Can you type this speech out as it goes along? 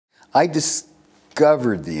I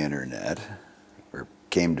discovered the internet, or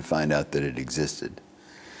came to find out that it existed,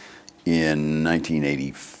 in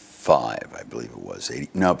 1985, I believe it was.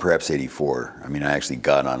 No, perhaps 84. I mean, I actually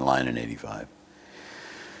got online in 85.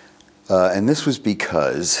 And this was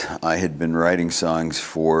because I had been writing songs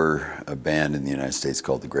for a band in the United States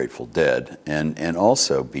called the Grateful Dead, and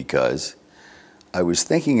also because I was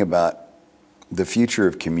thinking about the future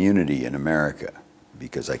of community in America,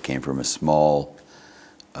 because I came from a small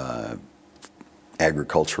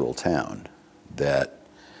agricultural town that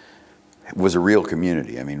was a real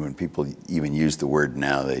community. I mean, when people even use the word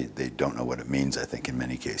now, they don't know what it means, I think, in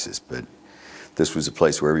many cases. But this was a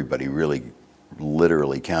place where everybody really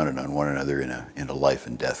literally counted on one another in a life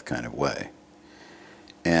and death kind of way.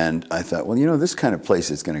 And I thought, well, you know, this kind of place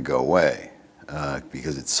is going to go away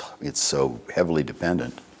because it's so heavily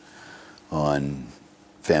dependent on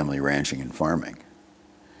family ranching and farming.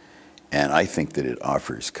 And I think that it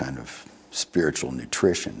offers kind of spiritual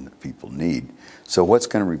nutrition that people need. So what's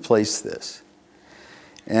going to replace this?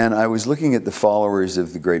 And I was looking at the followers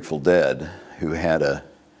of the Grateful Dead who had a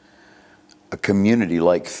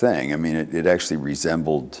community-like thing. I mean, it actually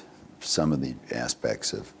resembled some of the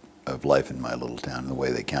aspects of life in my little town, the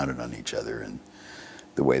way they counted on each other and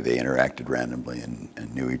the way they interacted randomly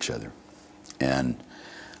and knew each other. And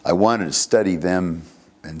I wanted to study them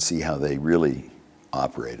and see how they really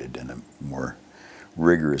operated in a more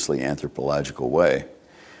rigorously anthropological way.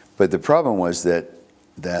 But the problem was that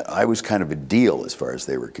I was kind of a deal as far as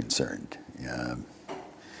they were concerned.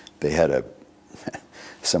 They had a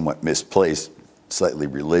somewhat misplaced, slightly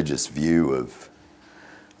religious view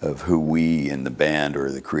of who we in the band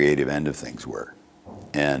or the creative end of things were.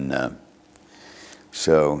 And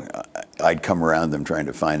so I'd come around them trying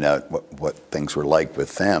to find out what things were like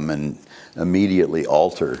with them and immediately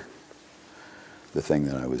alter the thing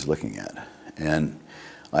that I was looking at. And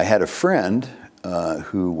I had a friend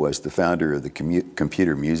who was the founder of the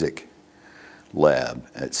computer music lab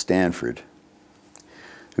at Stanford,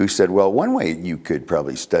 who said, well, one way you could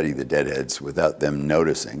probably study the Deadheads without them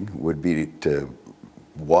noticing would be to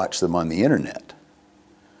watch them on the internet.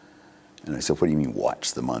 And I said, what do you mean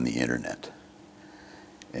watch them on the internet?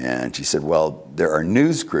 And she said, well, there are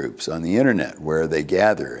news groups on the internet where they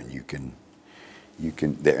gather, and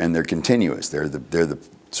and they're continuous. They're the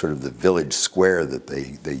sort of the village square that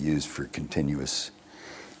they use for continuous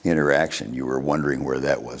interaction. You were wondering where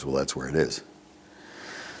that was. Well, that's where it is.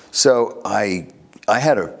 So I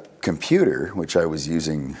had a computer, which I was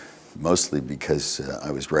using mostly because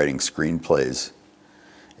I was writing screenplays,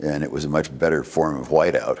 and it was a much better form of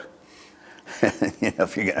whiteout. You know,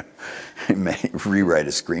 if you're going to rewrite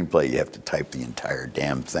a screenplay, you have to type the entire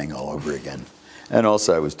damn thing all over again. And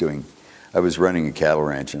also, I was running a cattle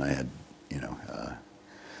ranch, and I had, you know,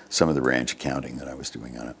 some of the ranch accounting that I was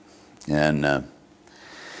doing on it.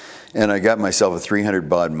 And I got myself a 300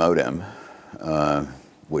 baud modem,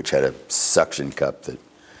 which had a suction cup that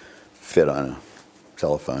fit on a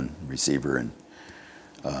telephone receiver, and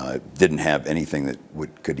didn't have anything that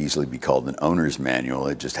could easily be called an owner's manual.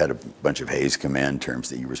 It just had a bunch of Hayes command terms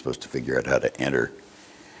that you were supposed to figure out how to enter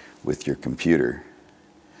with your computer.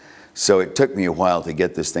 So it took me a while to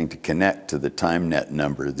get this thing to connect to the TimeNet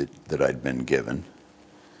number that I'd been given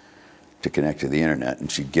to connect to the internet,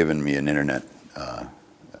 and she'd given me an internet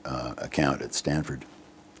account at Stanford.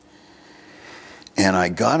 And I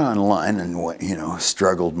got online and, you know,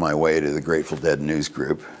 struggled my way to the Grateful Dead news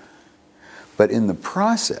group. But in the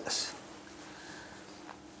process,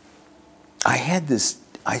 I had this,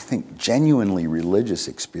 I think, genuinely religious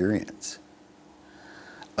experience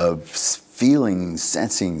of feeling,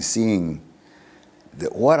 sensing, seeing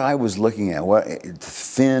that what I was looking at,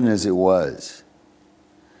 thin as it was,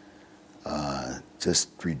 just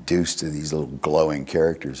reduced to these little glowing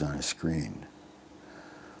characters on a screen,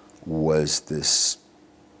 was this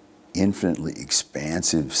infinitely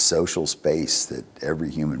expansive social space that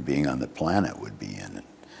every human being on the planet would be in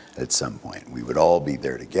at some point. We would all be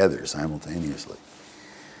there together simultaneously.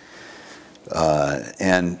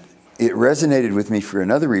 And it resonated with me for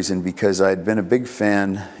another reason, because I'd been a big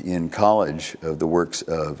fan in college of the works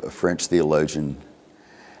of a French theologian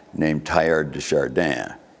named Teilhard de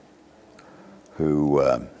Chardin, who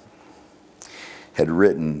had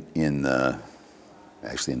written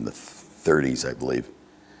actually in the 30s, I believe,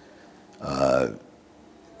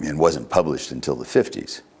 and wasn't published until the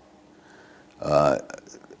 50s.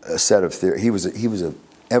 A set of he was an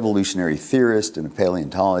evolutionary theorist and a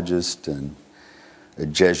paleontologist and a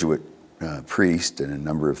Jesuit priest and a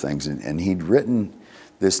number of things, and he'd written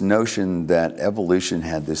this notion that evolution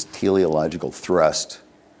had this teleological thrust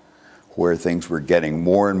where things were getting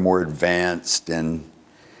more and more advanced, and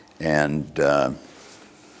and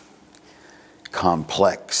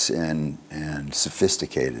complex and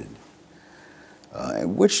sophisticated,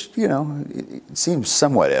 which, you know, it seems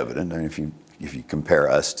somewhat evident. I mean, if you compare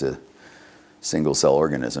us to single-cell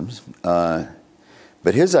organisms.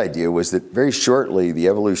 But his idea was that very shortly the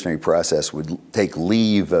evolutionary process would take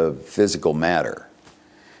leave of physical matter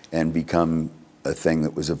and become a thing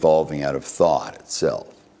that was evolving out of thought itself.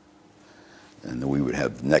 And that we would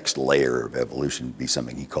have the next layer of evolution be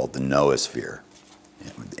something he called the noosphere,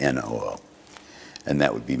 with N-O-O. And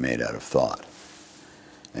that would be made out of thought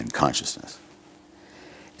and consciousness.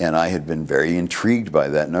 And I had been very intrigued by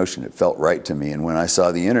that notion. It felt right to me. And when I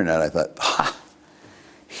saw the internet, I thought, ha!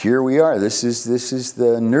 Here we are. This is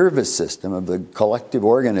the nervous system of the collective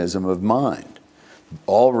organism of mind,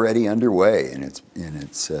 already underway in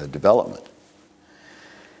its development.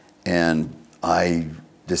 And I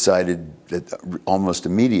decided that almost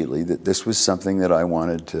immediately that this was something that I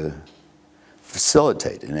wanted to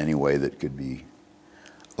facilitate in any way that could be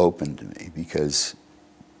open to me, because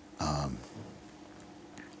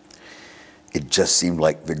it just seemed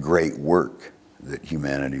like the great work that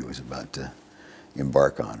humanity was about to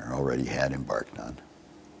embark on, or already had embarked on.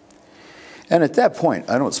 And at that point,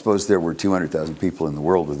 I don't suppose there were 200,000 people in the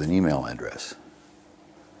world with an email address.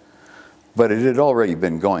 But it had already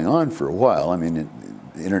been going on for a while. I mean,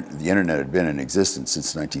 the internet had been in existence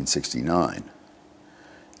since 1969,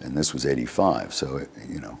 and this was 85. So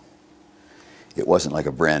it wasn't like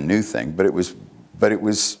a brand new thing, but it was.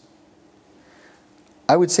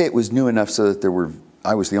 I would say it was new enough so that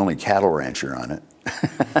I was the only cattle rancher on it.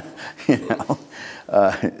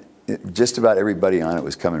 Just about everybody on it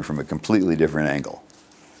was coming from a completely different angle,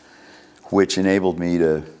 which enabled me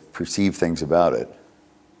to perceive things about it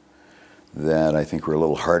that I think were a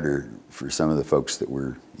little harder for some of the folks that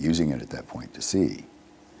were using it at that point to see,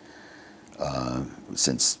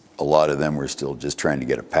 since a lot of them were still just trying to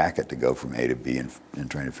get a packet to go from A to B and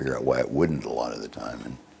trying to figure out why it wouldn't a lot of the time,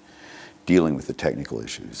 and dealing with the technical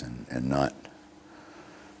issues and not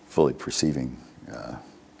fully perceiving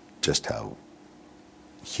just how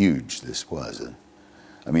huge this was.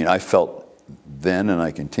 I mean, I felt then, and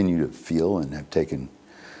I continue to feel and have taken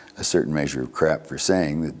a certain measure of crap for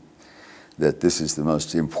saying that this is the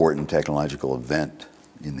most important technological event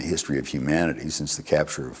in the history of humanity since the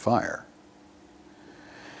capture of fire.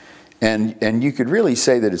 And you could really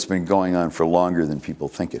say that it's been going on for longer than people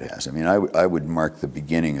think it has. I mean, I would mark the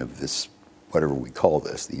beginning of this, whatever we call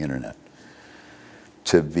this, the internet,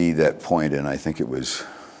 to be that point, and I think it was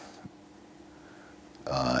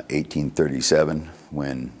 1837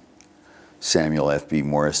 when Samuel F.B.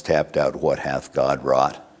 Morse tapped out "What Hath God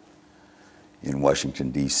Wrought" in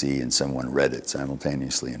Washington, D.C., and someone read it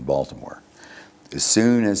simultaneously in Baltimore. As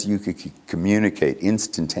soon as you could communicate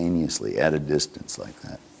instantaneously at a distance like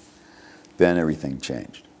that, then everything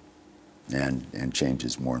changed, and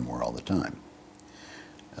changes more and more all the time.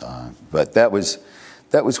 But that was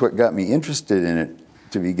what got me interested in it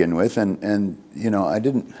to begin with, and you know, I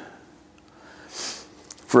didn't.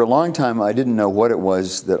 For a long time, I didn't know what it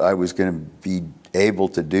was that I was going to be able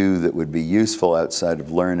to do that would be useful outside of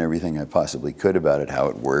learn everything I possibly could about it, how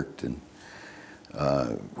it worked, and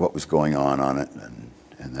what was going on it,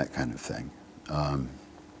 and that kind of thing.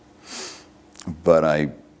 But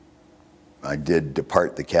I did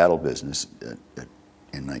depart the cattle business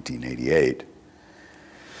in 1988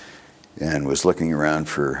 and was looking around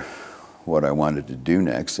for what I wanted to do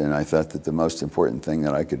next, and I thought that the most important thing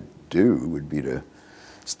that I could do would be to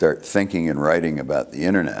start thinking and writing about the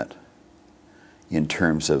internet in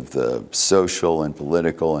terms of the social and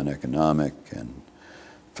political and economic and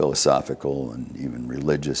philosophical and even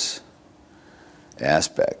religious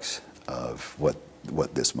aspects of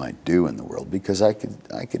what this might do in the world, because I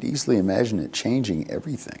could easily imagine it changing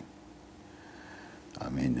everything. I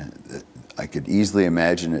mean, I could easily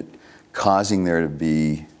imagine it causing there to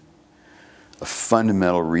be a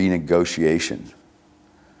fundamental renegotiation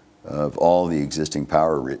of all the existing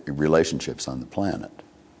power relationships on the planet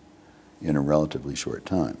in a relatively short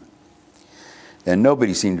time. And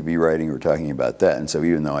nobody seemed to be writing or talking about that, and so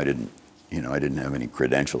even though I didn't have any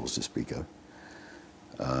credentials to speak of,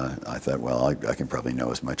 I thought, well, I can probably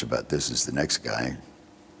know as much about this as the next guy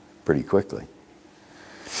pretty quickly.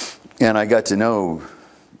 And I got to know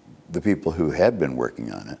the people who had been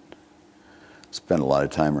working on it, spent a lot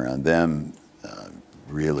of time around them,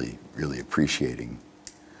 really, really appreciating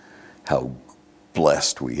how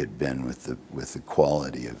blessed we had been with the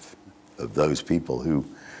quality of those people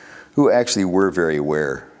who actually were very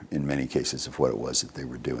aware in many cases of what it was that they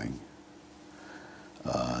were doing.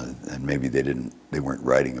 And maybe they weren't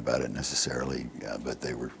writing about it necessarily, but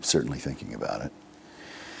they were certainly thinking about it.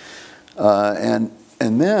 And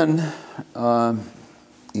then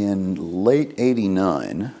in late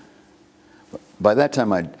 '89, by that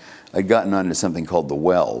time I'd gotten onto something called The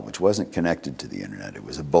Well, which wasn't connected to the internet. It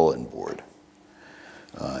was a bulletin board.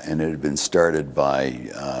 And it had been started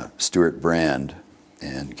by Stuart Brand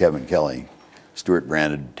and Kevin Kelly. Stuart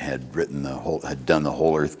Brand had done the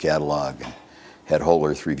Whole Earth catalog and had Whole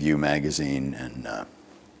Earth Review magazine, and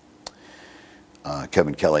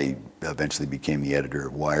Kevin Kelly eventually became the editor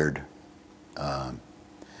of Wired.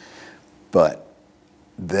 But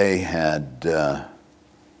they had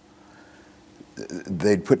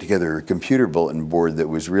they'd put together a computer bulletin board that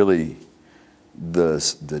was really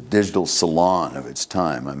the digital salon of its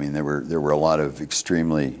time. I mean, there were a lot of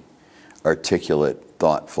extremely articulate,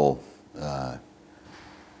 thoughtful,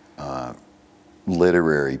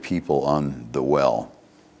 literary people on The Well,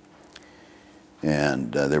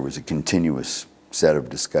 and there was a continuous set of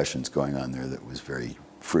discussions going on there that was very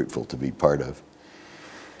fruitful to be part of.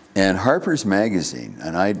 And Harper's Magazine,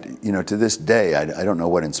 and to this day, I don't know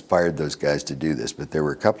what inspired those guys to do this, but there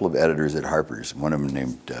were a couple of editors at Harper's, one of them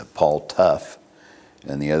named Paul Tuff,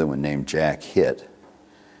 and the other one named Jack Hitt,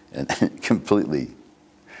 and completely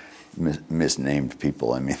misnamed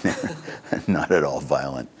people. I mean, they're not at all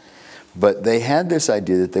violent. But they had this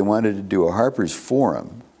idea that they wanted to do a Harper's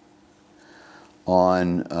Forum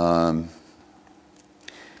on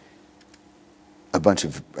a bunch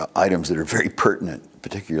of items that are very pertinent,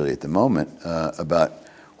 particularly at the moment, about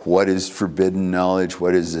what is forbidden knowledge,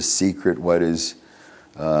 what is a secret, what is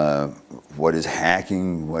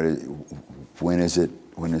hacking, when is it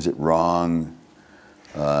wrong,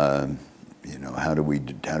 how do we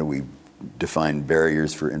define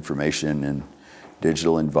barriers for information in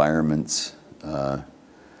digital environments, a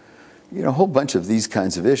whole bunch of these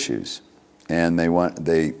kinds of issues, and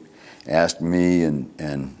they asked me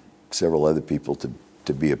and several other people to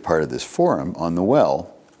be a part of this forum on The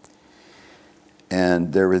Well.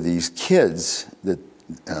 And there were these kids that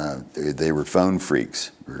they were phone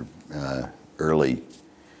freaks, or early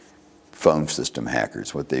phone system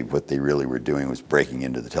hackers. What they really were doing was breaking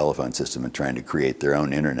into the telephone system and trying to create their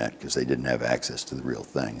own internet because they didn't have access to the real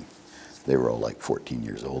thing. They were all like 14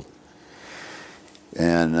 years old.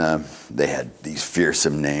 And they had these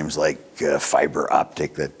fearsome names like fiber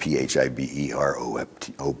optic, that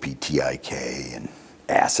PHIBEROPTIK, and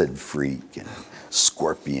acid freak, and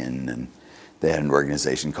scorpion, and they had an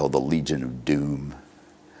organization called the Legion of Doom.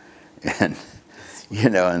 And,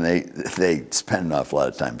 and they spent an awful lot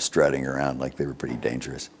of time strutting around like they were pretty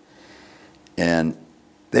dangerous. And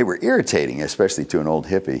they were irritating, especially to an old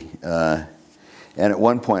hippie. And at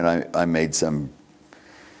one point I made some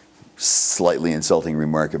slightly insulting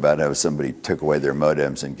remark about how somebody took away their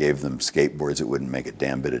modems and gave them skateboards, it wouldn't make a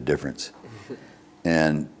damn bit of difference.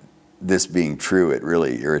 And this being true, it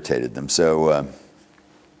really irritated them. So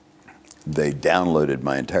they downloaded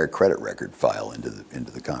my entire credit record file into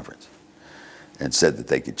the conference and said that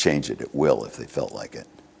they could change it at will if they felt like it,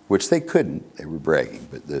 which they couldn't. They were bragging,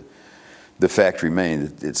 but the fact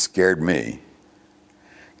remained, it scared me,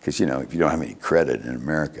 because if you don't have any credit in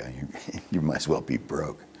America, you might as well be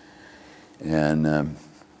broke. And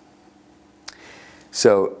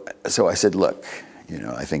so I said, look,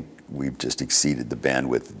 I think we've just exceeded the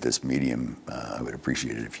bandwidth of this medium. I would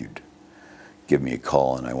appreciate it if you'd give me a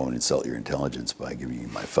call, and I won't insult your intelligence by giving you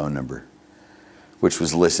my phone number, which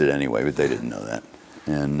was listed anyway, but they didn't know that.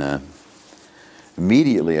 And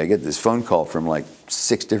immediately I get this phone call from like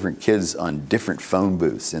 6 different kids on different phone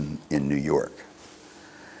booths in New York.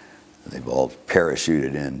 They've all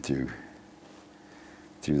parachuted in through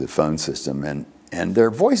the phone system, and their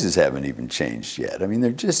voices haven't even changed yet. I mean,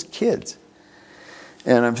 they're just kids.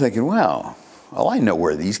 And I'm thinking, wow, well, I know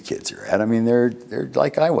where these kids are at. I mean, they're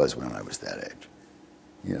like I was when I was that age.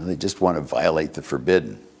 They just want to violate the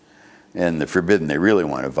forbidden. And the forbidden they really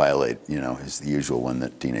want to violate, is the usual one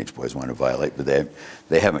that teenage boys want to violate, but they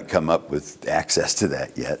haven't come up with access to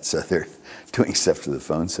that yet, so they're doing stuff to the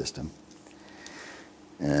phone system.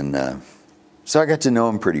 And so I got to know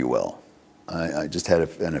them pretty well. I just had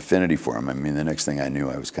an affinity for them. I mean, the next thing I knew,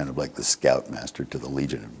 I was kind of like the scoutmaster to the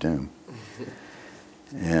Legion of Doom.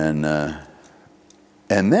 And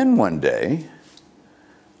then one day,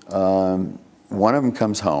 one of them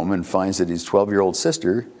comes home and finds that his 12-year-old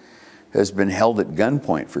sister has been held at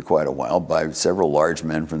gunpoint for quite a while by several large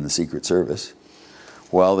men from the Secret Service,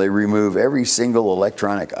 while they remove every single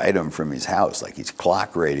electronic item from his house, like his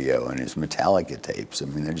clock radio and his Metallica tapes. I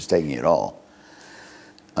mean, they're just taking it all.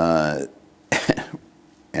 And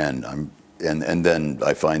then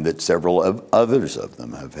I find that several of others of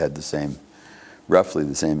them have had roughly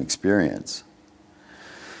the same experience.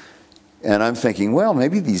 And I'm thinking, well,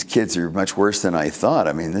 maybe these kids are much worse than I thought.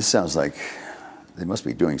 I mean, this sounds like they must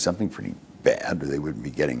be doing something pretty bad, or they wouldn't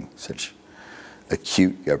be getting such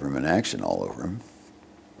acute government action all over them.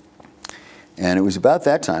 And it was about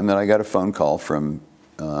that time that I got a phone call from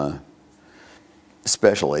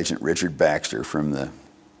Special Agent Richard Baxter from the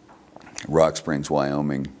Rock Springs,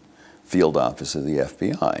 Wyoming field office of the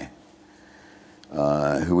FBI,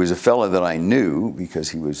 who was a fellow that I knew because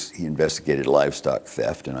he investigated livestock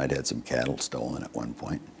theft, and I'd had some cattle stolen at one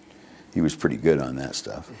point. He was pretty good on that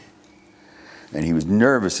stuff. And he was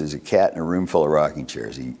nervous as a cat in a room full of rocking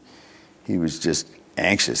chairs. He was just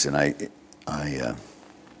anxious, and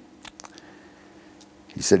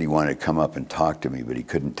he said he wanted to come up and talk to me, but he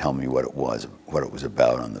couldn't tell me what it was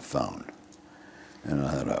about on the phone. And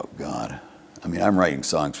I thought, oh God. I mean, I'm writing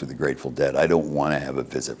songs for the Grateful Dead. I don't want to have a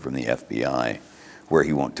visit from the FBI where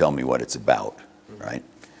he won't tell me what it's about, right?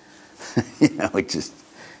 You know, it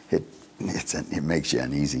makes you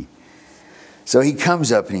uneasy. So he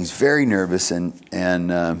comes up and he's very nervous, and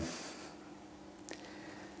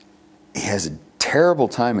he has a terrible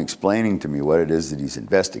time explaining to me what it is that he's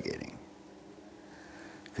investigating,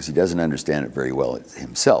 because he doesn't understand it very well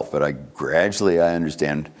himself. But gradually I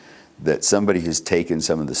understand that somebody has taken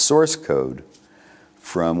some of the source code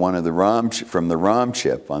from the ROM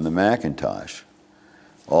chip on the Macintosh,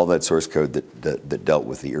 all that source code that dealt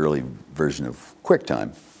with the early version of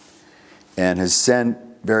QuickTime, and has sent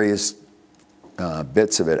various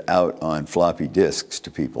bits of it out on floppy disks to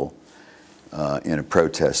people in a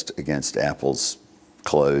protest against Apple's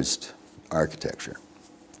closed architecture,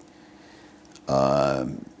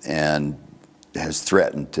 and has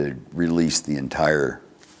threatened to release the entire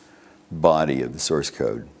body of the source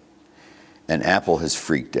code. And Apple has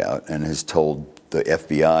freaked out and has told the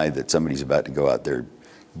FBI that somebody's about to go out there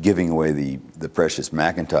giving away the precious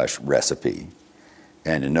Macintosh recipe,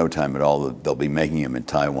 and in no time at all they'll be making them in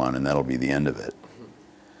Taiwan, and that'll be the end of it.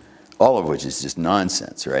 All of which is just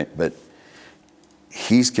nonsense, right? But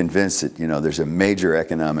he's convinced that, you know, there's a major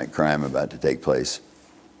economic crime about to take place,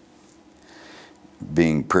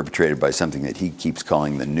 being perpetrated by something that he keeps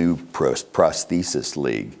calling the New Prosthesis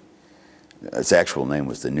League. Its actual name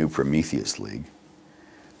was the New Prometheus League.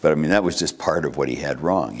 But I mean, that was just part of what he had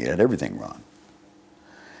wrong. He had everything wrong.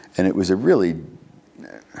 And it was a really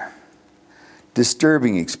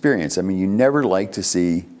disturbing experience. I mean, you never like to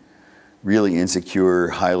see really insecure,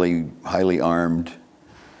 highly armed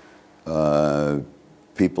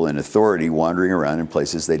people in authority wandering around in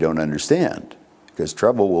places they don't understand, because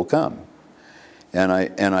trouble will come. And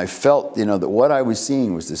I felt, you know, that what I was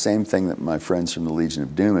seeing was the same thing that my friends from the Legion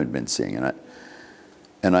of Doom had been seeing.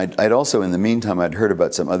 And I'd also, in the meantime, I'd heard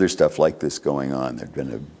about some other stuff like this going on. There'd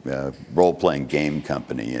been a role-playing game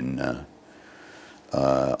company in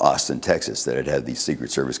Austin, Texas, that had had the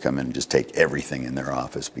Secret Service come in and just take everything in their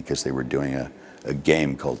office because they were doing a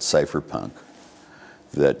game called Cypherpunk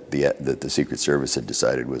that the Secret Service had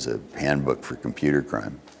decided was a handbook for computer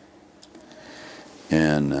crime.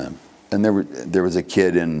 And there was a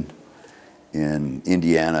kid in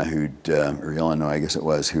Indiana or Illinois, I guess it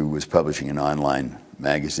was, who was publishing an online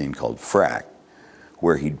magazine called Frack,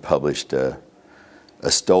 where he'd published a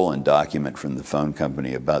stolen document from the phone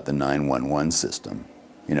company about the 911 system.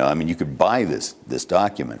 You know, I mean, you could buy this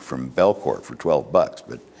document from Belcourt for $12,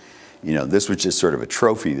 but you know, this was just sort of a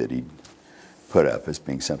trophy that he'd put up as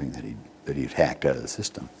being something that he'd hacked out of the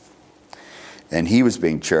system. And he was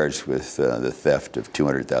being charged with the theft of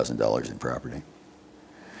 $200,000 in property.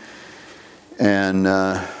 And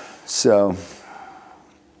so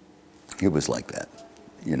it was like that,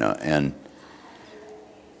 you know. And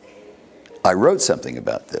I wrote something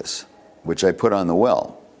about this, which I put on the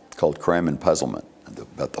well, called Crime and Puzzlement,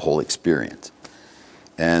 about the whole experience.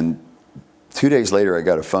 And 2 days later, I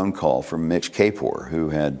got a phone call from Mitch Kapor,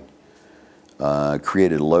 who had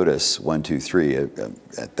created Lotus 123.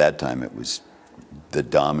 At that time, it was the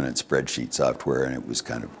dominant spreadsheet software, and it was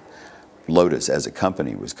kind of, Lotus as a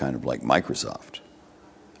company was kind of like Microsoft.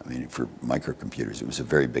 I mean, for microcomputers, it was a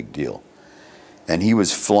very big deal. And he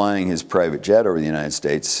was flying his private jet over the United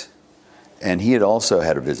States, and he had also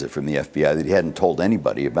had a visit from the FBI that he hadn't told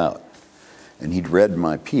anybody about. And he'd read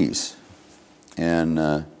my piece,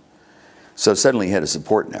 and so suddenly he had a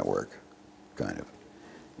support network, kind of.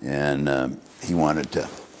 And he wanted to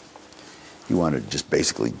just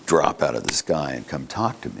basically drop out of the sky and come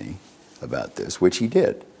talk to me about this, which he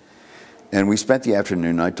did. And we spent the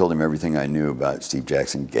afternoon, I told him everything I knew about Steve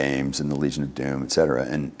Jackson Games and the Legion of Doom, et cetera.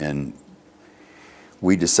 And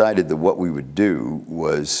we decided that what we would do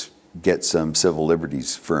was get some civil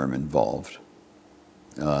liberties firm involved,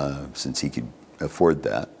 since he could afford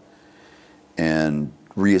that, and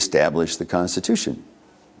reestablish the Constitution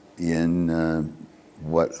in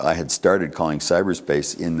what I had started calling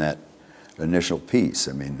cyberspace in that initial piece.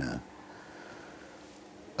 I mean,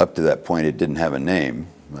 up to that point, it didn't have a name,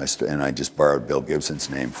 and I just borrowed Bill Gibson's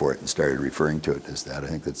name for it and started referring to it as that. I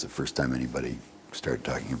think that's the first time anybody started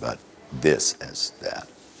talking about this as that.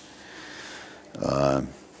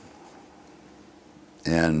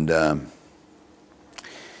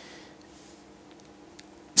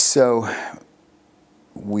 So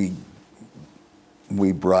we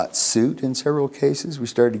brought suit in several cases. We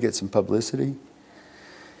started to get some publicity.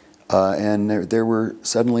 And there were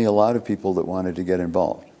suddenly a lot of people that wanted to get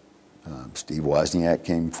involved. Steve Wozniak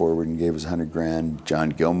came forward and gave us $100,000. John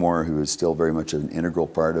Gilmore, who is still very much an integral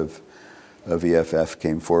part of EFF,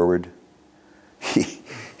 came forward.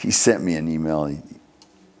 He sent me an email.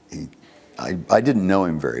 I didn't know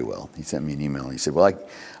him very well. He sent me an email. He said, well,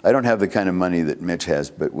 I don't have the kind of money that Mitch has,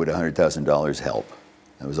 but would $100,000 help?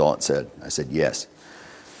 That was all it said. I said, yes.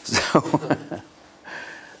 So,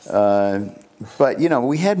 but, you know,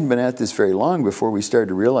 we hadn't been at this very long before we started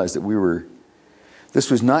to realize that this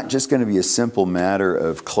was not just going to be a simple matter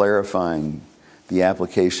of clarifying the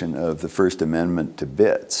application of the First Amendment to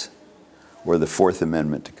bits or the Fourth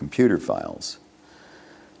Amendment to computer files.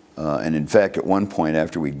 And in fact, at one point,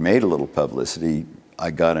 after we'd made a little publicity,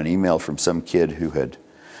 I got an email from some kid who had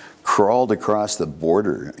crawled across the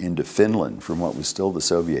border into Finland from what was still the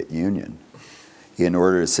Soviet Union in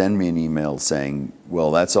order to send me an email saying,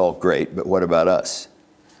 well, that's all great, but what about us?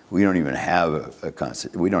 We don't even have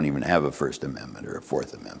we don't even have a First Amendment or a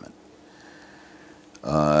Fourth Amendment.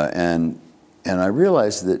 And I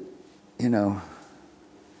realized that, you know,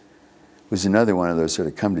 it was another one of those sort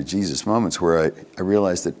of come to Jesus moments where I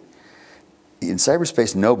realized that in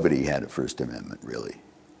cyberspace, nobody had a First Amendment, really,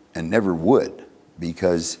 and never would,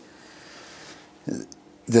 because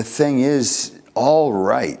the thing is, all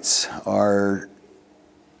rights are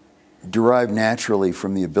derived naturally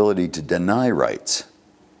from the ability to deny rights.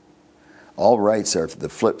 All rights are the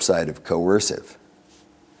flip side of coercive.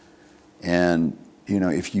 And, you know,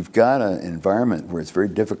 if you've got an environment where it's very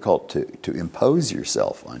difficult to impose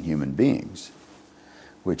yourself on human beings,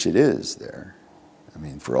 which it is there, I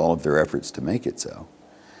mean, for all of their efforts to make it so,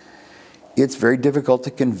 it's very difficult to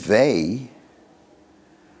convey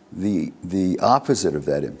the opposite of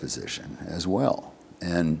that imposition as well.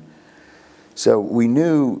 And so we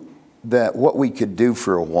knew that what we could do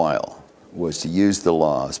for a while was to use the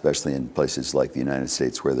law, especially in places like the United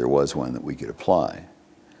States where there was one that we could apply.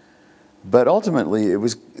 But ultimately, it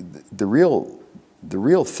was the real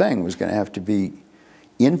thing was going to have to be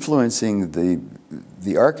influencing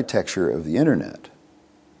the architecture of the internet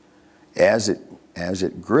as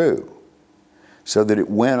it grew, so that it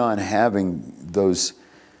went on having those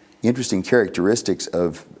interesting characteristics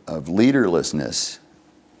of leaderlessness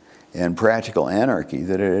and practical anarchy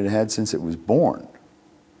that it had had since it was born.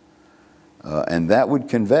 And that would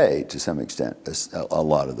convey, to some extent, a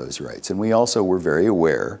lot of those rights. And we also were very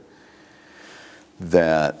aware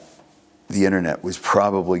that the internet was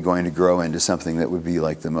probably going to grow into something that would be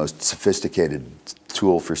like the most sophisticated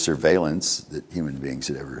tool for surveillance that human beings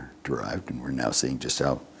had ever derived, and we're now seeing just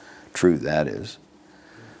how true that is.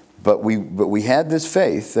 But we had this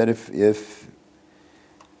faith that if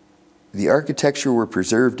the architecture were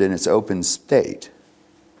preserved in its open state,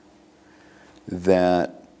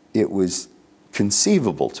 that it was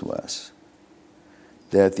conceivable to us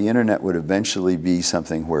that the internet would eventually be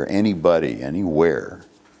something where anybody, anywhere,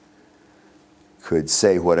 could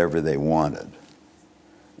say whatever they wanted,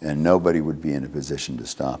 and nobody would be in a position to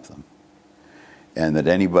stop them. And that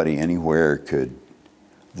anybody, anywhere could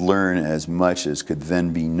learn as much as could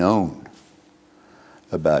then be known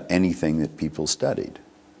about anything that people studied.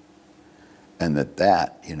 And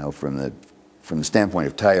that, you know, from the standpoint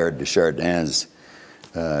of Teilhard de Chardin's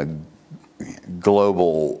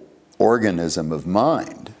global organism of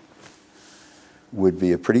mind, would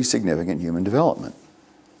be a pretty significant human development.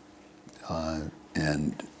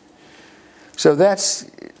 And so that's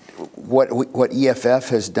what EFF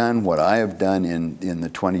has done, what I have done in the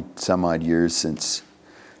 20-some-odd years since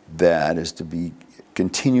that, is to be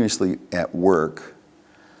continuously at work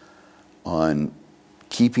on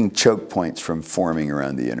keeping choke points from forming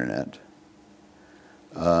around the internet,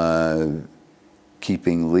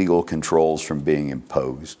 keeping legal controls from being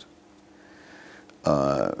imposed,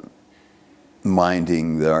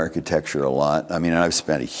 minding the architecture a lot. I mean, I've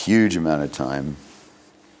spent a huge amount of time.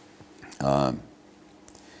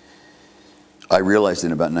 I realized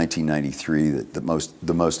in about 1993 that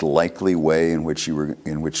the most likely way in which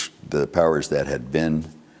the powers that had been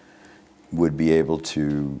would be able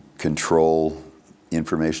to control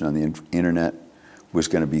information on the internet was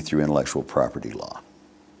going to be through intellectual property law.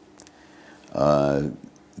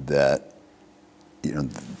 That, you know,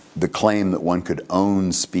 the claim that one could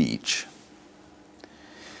own speech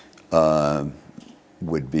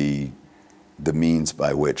would be the means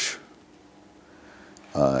by which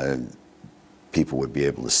people would be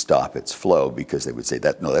able to stop its flow, because they would say,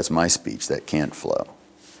 that, no, that's my speech, that can't flow,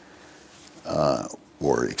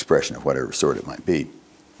 or expression of whatever sort it might be.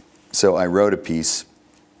 So I wrote a piece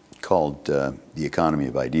called The Economy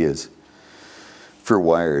of Ideas for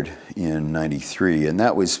Wired in '93, and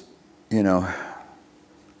that was, you know,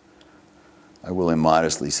 I will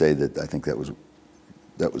immodestly say that I think that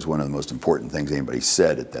was one of the most important things anybody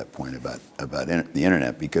said at that point about the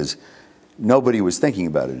internet, because nobody was thinking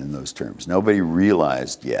about it in those terms. Nobody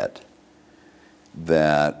realized yet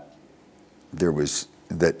that there was,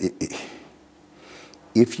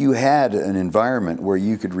 if you had an environment where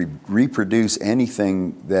you could reproduce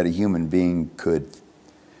anything that a human being could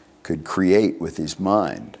create with his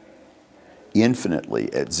mind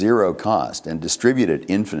infinitely at zero cost and distribute it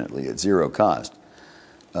infinitely at zero cost,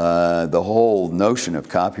 the whole notion of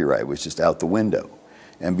copyright was just out the window.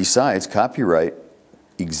 And besides, copyright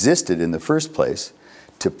existed in the first place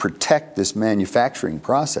to protect this manufacturing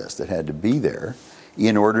process that had to be there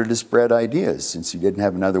in order to spread ideas, since you didn't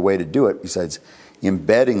have another way to do it besides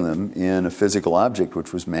embedding them in a physical object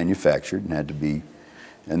which was manufactured and had to be,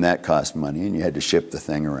 and that cost money, and you had to ship the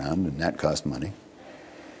thing around, and that cost money.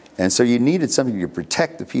 And so you needed something to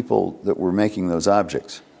protect the people that were making those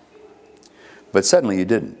objects. But suddenly you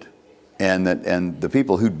didn't. And the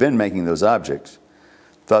people who'd been making those objects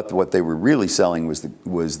thought that what they were really selling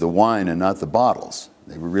was the wine and not the bottles.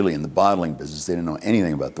 They were really in the bottling business. They didn't know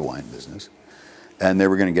anything about the wine business. And they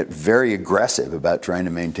were going to get very aggressive about trying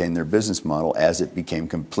to maintain their business model as it became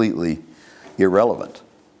completely irrelevant,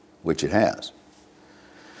 which it has.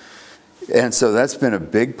 And so that's been a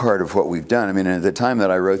big part of what we've done. I mean, at the time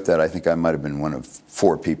that I wrote that, I think I might have been one of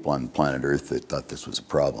 4 people on planet Earth that thought this was a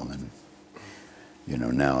problem. And, you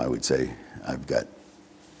know, now I would say I've got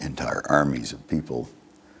entire armies of people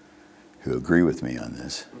who agree with me on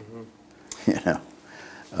this. Mm-hmm. You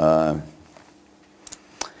know.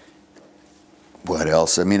 What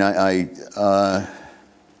else? I mean, I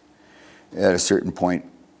at a certain point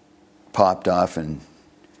popped off and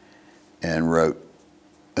wrote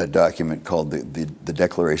a document called the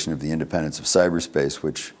Declaration of the Independence of Cyberspace,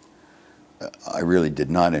 which I really did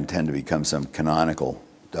not intend to become some canonical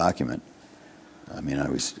document. I mean,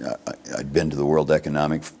 I'd been to the World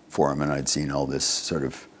Economic Forum and I'd seen all this sort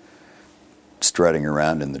of strutting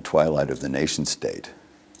around in the twilight of the nation state.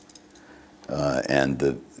 And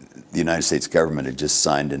the United States government had just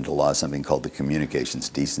signed into law something called the Communications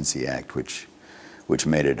Decency Act, which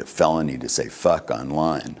made it a felony to say fuck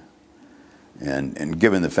online. And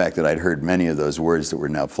given the fact that I'd heard many of those words that were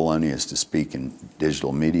now felonious to speak in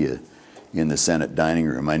digital media in the Senate dining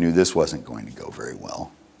room, I knew this wasn't going to go very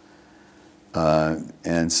well.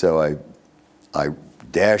 And so I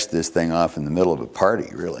dashed this thing off in the middle of a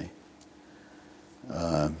party, really,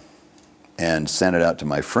 and sent it out to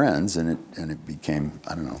my friends, and it became,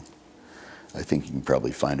 I don't know, I think you can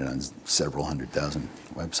probably find it on several 100,000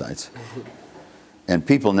 websites. And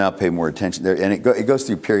people now pay more attention there, and it goes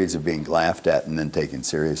through periods of being laughed at and then taken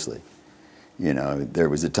seriously. You know, there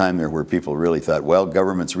was a time there where people really thought, well,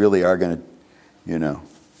 governments really are going to, you know,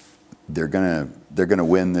 they're going to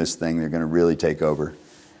win this thing. They're going to really take over.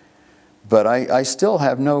 But I still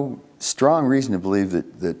have no strong reason to believe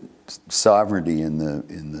that sovereignty in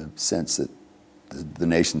the sense that the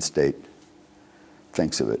nation state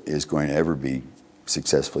thinks of it is going to ever be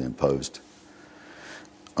successfully imposed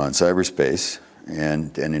on cyberspace.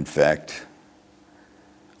 And in fact,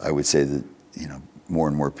 I would say that, you know, more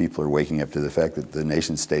and more people are waking up to the fact that the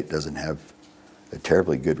nation state doesn't have a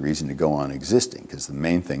terribly good reason to go on existing, because the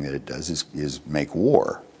main thing that it does is make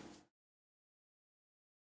war.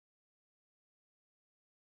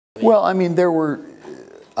 Well, I mean,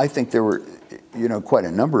 I think there were, you know, quite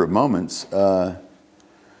a number of moments. You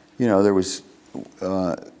know, there was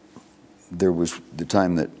the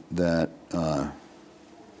time that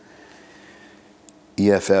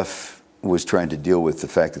EFF was trying to deal with the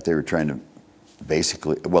fact that they were trying to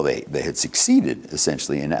basically, well, they had succeeded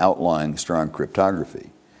essentially in outlawing strong cryptography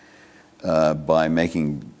by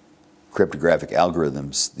making cryptographic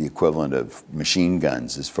algorithms the equivalent of machine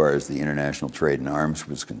guns as far as the international trade in arms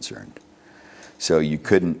was concerned. So you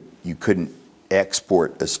couldn't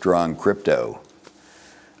export a strong crypto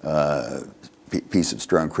piece of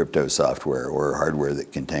strong crypto software or hardware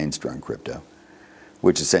that contained strong crypto,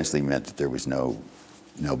 which essentially meant that there was no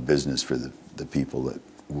business for the people that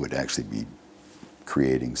would actually be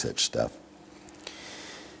creating such stuff.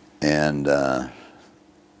 And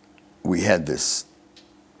we had this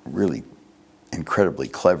really incredibly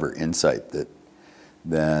clever insight that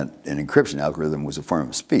an encryption algorithm was a form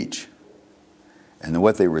of speech. And then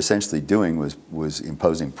what they were essentially doing was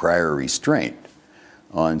imposing prior restraint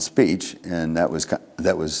on speech, and that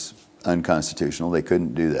was unconstitutional. They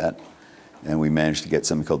couldn't do that. And we managed to get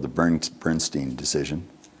something called the Bernstein decision.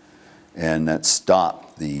 And that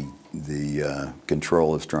stopped the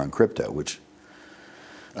control of strong crypto, which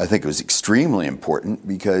I think was extremely important,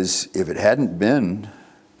 because if it hadn't been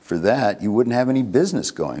for that, you wouldn't have any business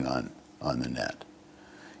going on the net.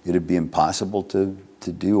 It'd be impossible to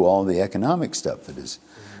do all the economic stuff that is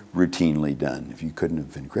routinely done if you couldn't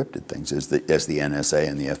have encrypted things as the NSA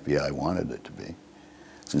and the FBI wanted it to be,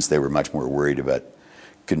 since they were much more worried about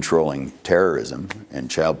controlling terrorism and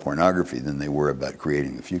child pornography than they were about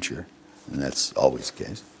creating the future, and that's always the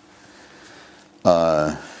case.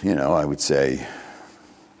 You know, I would say,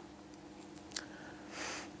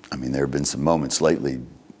 I mean, there have been some moments lately,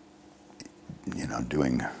 you know,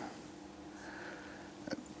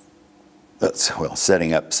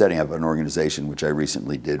 setting up an organization, which I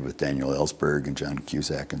recently did with Daniel Ellsberg and John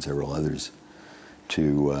Cusack and several others,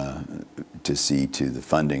 to see to the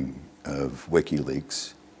funding of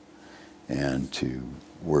WikiLeaks and to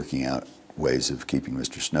working out ways of keeping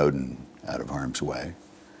Mr. Snowden out of harm's way,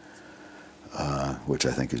 which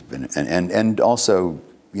I think has been, and also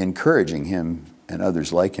encouraging him and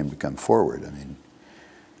others like him to come forward. I mean,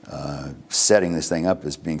 setting this thing up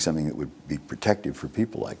as being something that would be protective for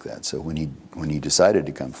people like that. So when he decided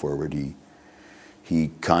to come forward,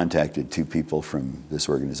 he contacted two people from this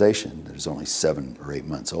organization that is only 7 or 8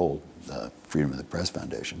 months old, the Freedom of the Press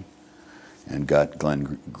Foundation, and got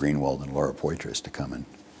Glenn Greenwald and Laura Poitras to come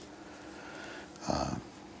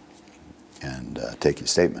and take his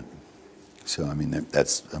statement. So I mean,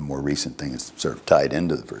 that's a more recent thing. It's sort of tied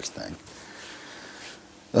into the first thing.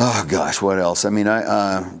 Oh gosh, what else? I mean,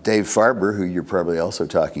 Dave Farber, who you're probably also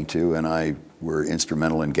talking to, and I were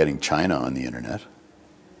instrumental in getting China on the internet,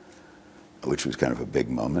 which was kind of a big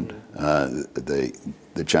moment.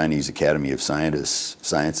 The Chinese Academy of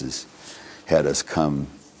Sciences had us come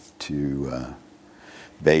to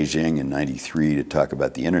Beijing in '93 to talk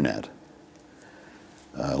about the internet,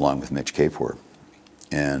 along with Mitch Kapor.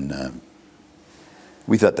 And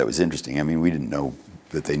we thought that was interesting. I mean, we didn't know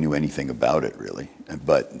that they knew anything about it, really.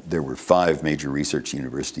 But there were 5 major research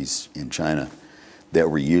universities in China that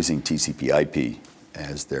were using TCP/IP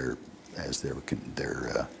as their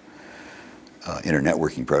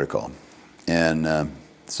internetworking protocol. And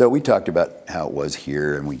so we talked about how it was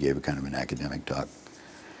here, and we gave a kind of an academic talk.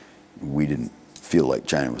 We didn't feel like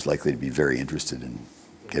China was likely to be very interested in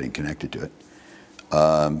getting connected to it.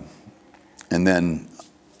 And then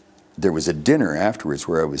there was a dinner afterwards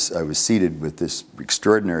where I was seated with this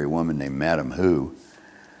extraordinary woman named Madam Hu,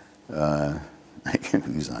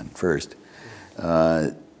 who's on first,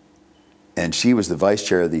 and she was the vice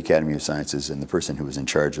chair of the Academy of Sciences and the person who was in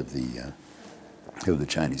charge of the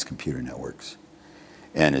Chinese computer networks,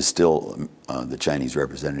 and is still the Chinese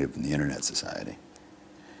representative in the Internet Society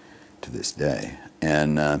to this day.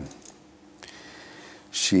 And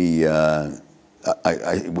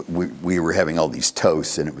we were having all these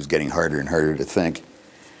toasts, and it was getting harder and harder to think.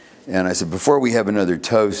 And I said, before we have another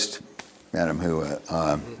toast, Madam Hu,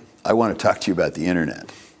 I want to talk to you about the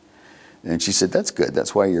internet. And she said, that's good,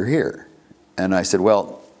 that's why you're here. And I said,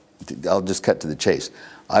 well, I'll just cut to the chase.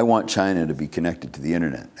 I want China to be connected to the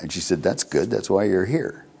internet. And she said, that's good, that's why you're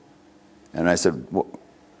here. And I said, well,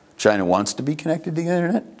 China wants to be connected to the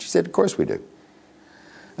internet? She said, of course we do.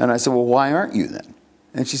 And I said, well, why aren't you then?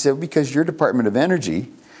 And she said, because your Department of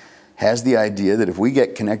Energy has the idea that if we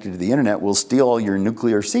get connected to the internet, we'll steal all your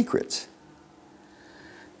nuclear secrets.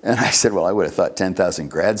 And I said, well, I would have thought 10,000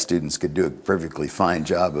 grad students could do a perfectly fine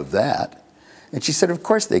job of that. And she said, of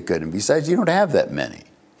course they could. And besides, you don't have that many.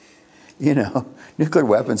 You know, nuclear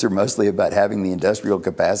weapons are mostly about having the industrial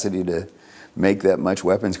capacity to make that much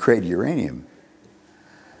weapons-grade uranium.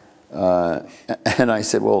 And I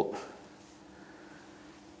said, well,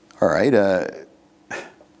 all right,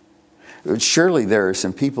 surely there are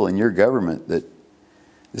some people in your government that,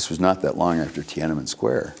 this was not that long after Tiananmen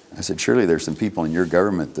Square, I said, surely there's some people in your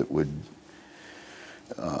government that would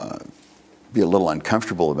be a little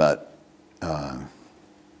uncomfortable about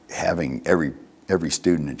having every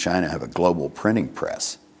student in China have a global printing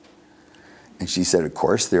press. And she said, of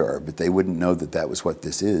course there are, but they wouldn't know that that was what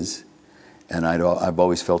this is. And I've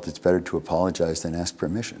always felt it's better to apologize than ask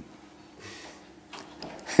permission.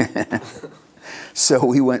 So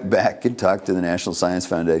we went back and talked to the National Science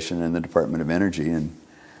Foundation and the Department of Energy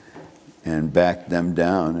and backed them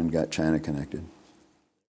down and got China connected.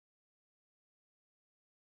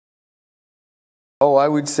 Oh, I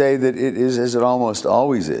would say that it is, as it almost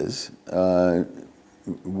always is,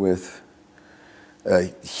 with a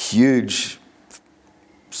huge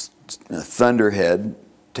thunderhead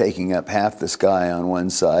taking up half the sky on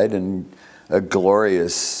one side and a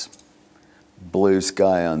glorious blue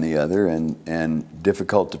sky on the other, and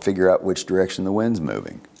difficult to figure out which direction the wind's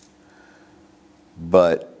moving.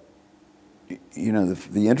 But, you know,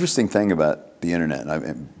 the interesting thing about the internet, and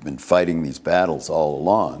I've been fighting these battles all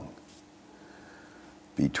along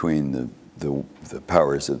between the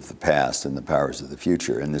powers of the past and the powers of the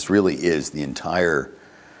future, and this really is the entire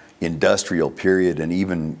industrial period, and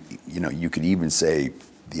even, you know, you could even say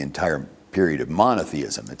the entire period of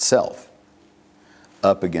monotheism itself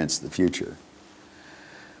up against the future.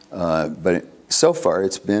 But so far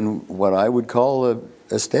it's been what I would call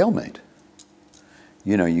a stalemate.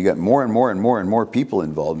 You know, you got more and more and more and more people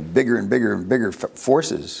involved, bigger and bigger and bigger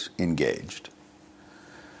forces engaged.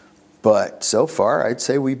 But so far, I'd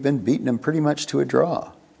say we've been beating them pretty much to a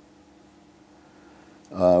draw,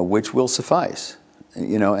 which will suffice.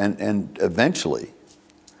 You know, and eventually,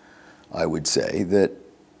 I would say that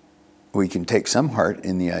we can take some heart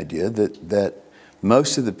in the idea that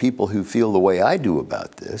most of the people who feel the way I do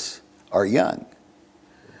about this are young.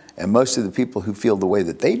 And most of the people who feel the way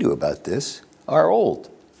that they do about this are old.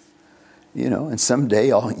 You know, and someday,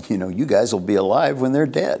 you guys will be alive when they're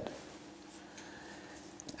dead.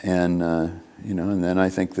 And, you know, and then I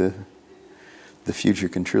think the future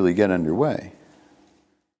can truly get underway.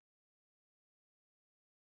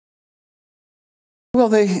 Well,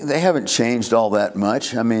 they haven't changed all that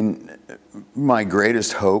much. I mean, my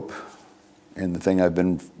greatest hope, and the thing I've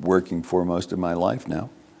been working for most of my life now,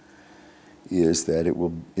 is that it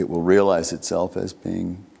will realize itself as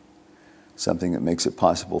being something that makes it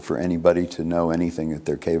possible for anybody to know anything that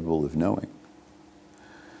they're capable of knowing,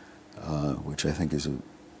 which I think is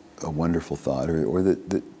a wonderful thought, or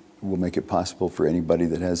that will make it possible for anybody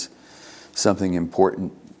that has something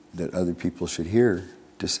important that other people should hear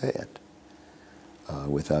to say it,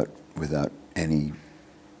 without any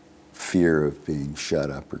fear of being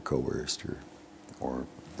shut up or coerced or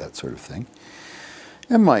that sort of thing.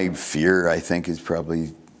 And my fear, I think, is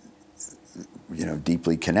probably, you know,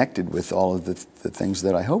 deeply connected with all of the things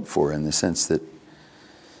that I hope for, in the sense that,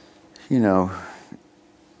 you know,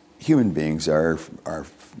 human beings are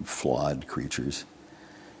flawed creatures,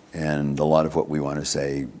 and a lot of what we want to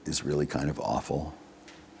say is really kind of awful.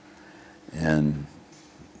 And,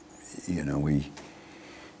 you know,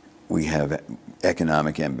 we have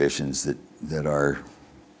economic ambitions that are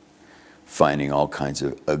finding all kinds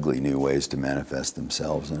of ugly new ways to manifest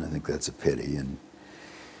themselves, and I think that's a pity.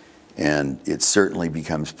 And it certainly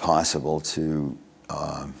becomes possible to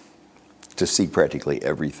see practically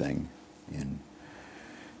everything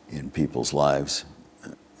in people's lives.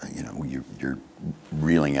 You know, you're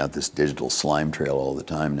reeling out this digital slime trail all the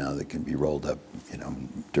time now that can be rolled up, you know,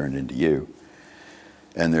 turned into you.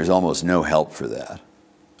 And there's almost no help for that,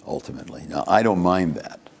 ultimately. Now, I don't mind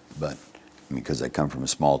that, but because I come from a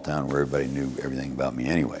small town where everybody knew everything about me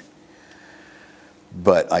anyway.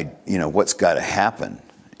 But you know, what's got to happen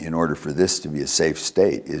in order for this to be a safe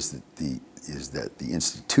state is that the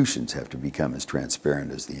institutions have to become as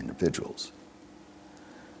transparent as the individuals.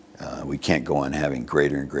 We can't go on having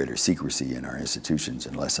greater and greater secrecy in our institutions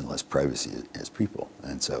and less privacy as people.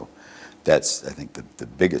 And so that's, I think, the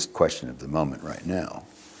biggest question of the moment right now.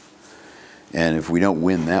 And if we don't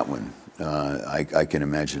win that one, I can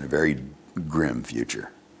imagine a very grim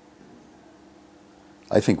future.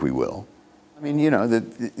 I think we will. I mean, you know,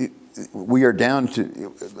 we are down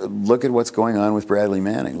to look at what's going on with Bradley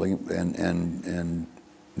Manning and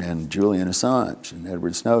Julian Assange and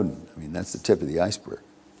Edward Snowden. I mean, that's the tip of the iceberg.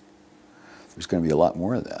 There's going to be a lot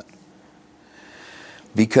more of that.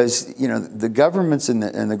 Because, you know, the governments and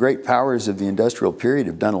the great powers of the industrial period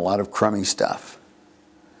have done a lot of crummy stuff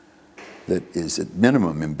that is at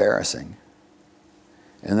minimum embarrassing.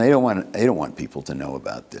 And they don't want people to know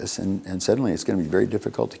about this, and suddenly it's going to be very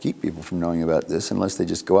difficult to keep people from knowing about this unless they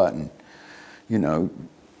just go out and, you know,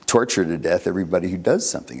 torture to death everybody who does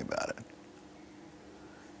something about it.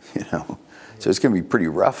 You know, so it's going to be pretty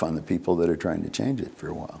rough on the people that are trying to change it for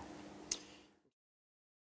a while.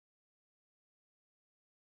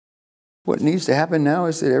 What needs to happen now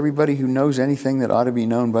is that everybody who knows anything that ought to be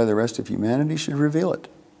known by the rest of humanity should reveal it,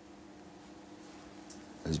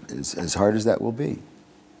 as hard as that will be.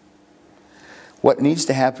 What needs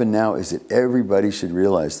to happen now is that everybody should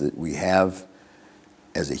realize that we have,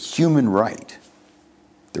 as a human right,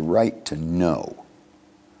 the right to know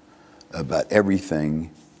about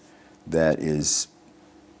everything that is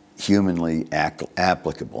humanly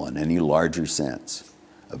applicable in any larger sense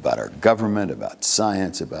about our government, about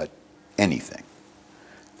science, about anything.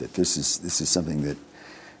 That this is something that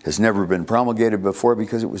has never been promulgated before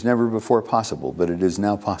because it was never before possible, but it is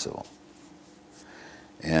now possible.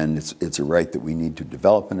 And it's a right that we need to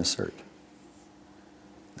develop and assert.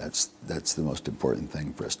 That's the most important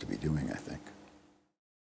thing for us to be doing, I think.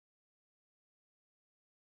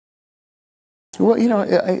 Well, you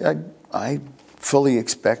know, I fully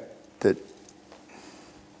expect that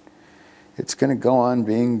it's going to go on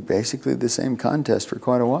being basically the same contest for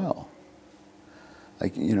quite a while.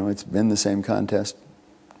 Like, you know, it's been the same contest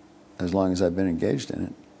as long as I've been engaged in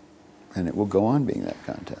it, and it will go on being that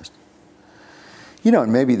contest. You know,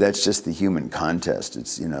 and maybe that's just the human contest.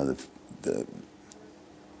 It's, you know,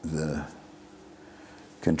 the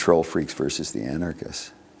control freaks versus the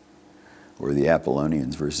anarchists, or the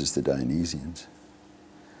Apollonians versus the Dionysians.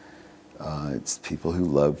 It's people who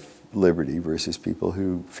love liberty versus people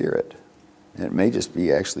who fear it. And it may just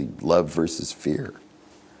be actually love versus fear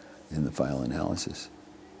in the final analysis.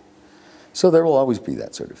 So there will always be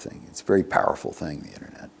that sort of thing. It's a very powerful thing, the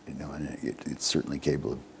internet, you know, and it's certainly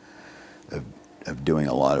capable of doing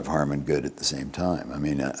a lot of harm and good at the same time. I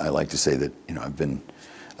mean, I like to say that, you know, I've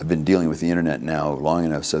been dealing with the internet now long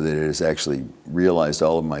enough so that it has actually realized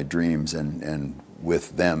all of my dreams and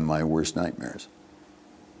with them my worst nightmares.